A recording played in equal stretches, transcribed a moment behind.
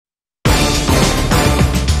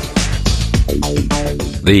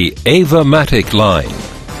The EWAMATIC line.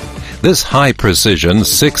 This high-precision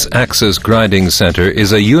 6-axis grinding center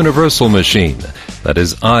is a universal machine that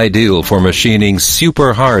is ideal for machining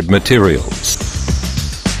super-hard materials.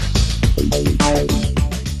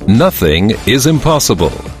 Nothing is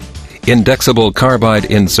impossible. Indexable carbide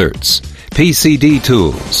inserts, PCD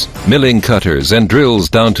tools, milling cutters and drills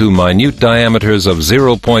down to minute diameters of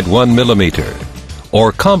 0.1 millimeter,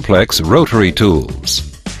 or complex rotary tools.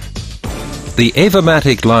 The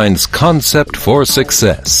EWAMATIC line's concept for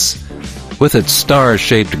success. With its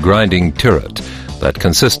star-shaped grinding turret that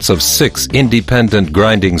consists of 6 independent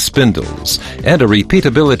grinding spindles and a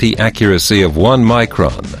repeatability accuracy of 1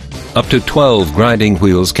 micron, up to 12 grinding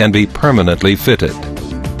wheels can be permanently fitted.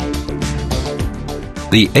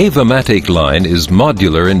 The EWAMATIC line is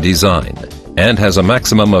modular in design and has a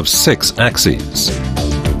maximum of 6 axes.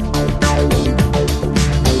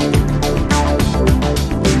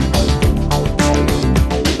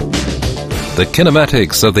 The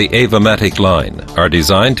kinematics of the EWAMATIC line are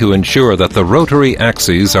designed to ensure that the rotary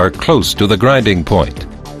axes are close to the grinding point.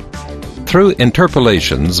 Through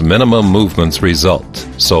interpolations, minimum movements result,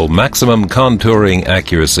 so maximum contouring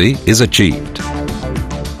accuracy is achieved.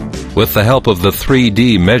 With the help of the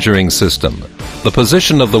 3D measuring system, the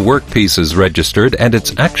position of the workpiece is registered and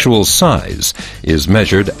its actual size is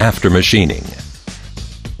measured after machining.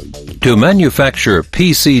 To manufacture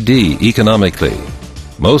PCD economically,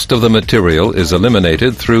 most of the material is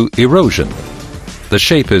eliminated through erosion. The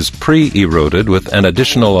shape is pre-eroded with an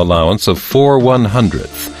additional allowance of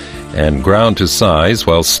 4/100th and ground to size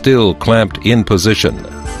while still clamped in position.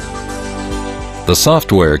 The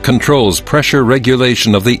software controls pressure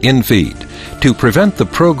regulation of the infeed to prevent the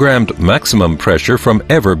programmed maximum pressure from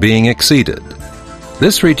ever being exceeded.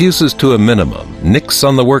 This reduces to a minimum nicks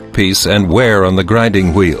on the workpiece and wear on the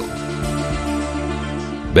grinding wheel.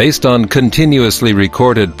 Based on continuously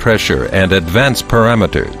recorded pressure and advanced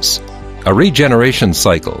parameters, a regeneration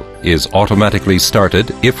cycle is automatically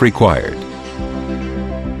started if required.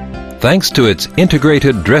 Thanks to its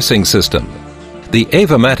integrated dressing system, the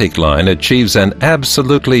EWAMATIC line achieves an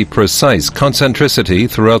absolutely precise concentricity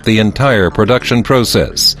throughout the entire production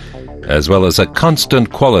process, as well as a constant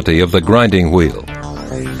quality of the grinding wheel.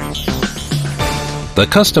 The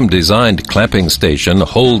custom-designed clamping station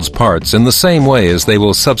holds parts in the same way as they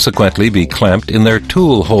will subsequently be clamped in their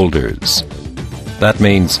tool holders. That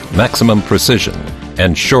means maximum precision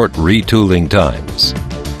and short retooling times.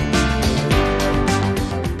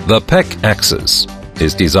 The PEC axis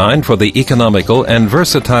is designed for the economical and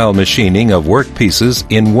versatile machining of workpieces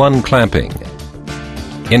in one clamping.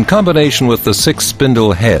 In combination with the 6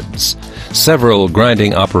 spindle heads, several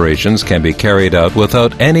grinding operations can be carried out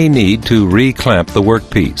without any need to re-clamp the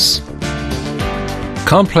workpiece.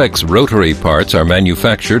 Complex rotary parts are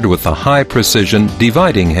manufactured with a high-precision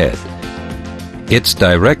dividing head. Its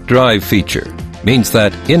direct drive feature means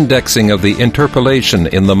that indexing of the interpolation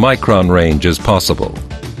in the micron range is possible.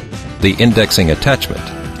 The indexing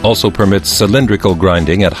attachment also permits cylindrical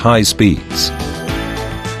grinding at high speeds.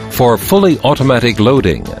 For fully automatic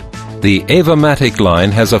loading, the EWAMATIC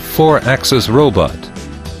line has a 4-axis robot.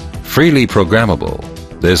 Freely programmable,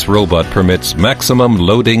 this robot permits maximum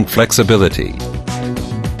loading flexibility.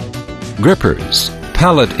 Grippers,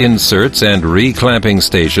 pallet inserts, and reclamping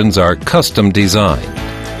stations are custom designed.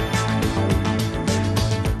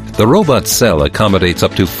 The robot cell accommodates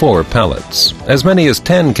up to 4 pallets. As many as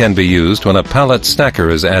 10 can be used when a pallet stacker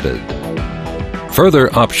is added.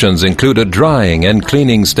 Further options include a drying and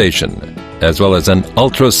cleaning station, as well as an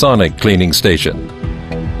ultrasonic cleaning station.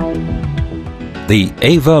 The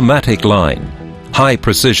EWAMATIC line, high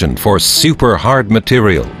precision for super hard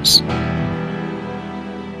materials.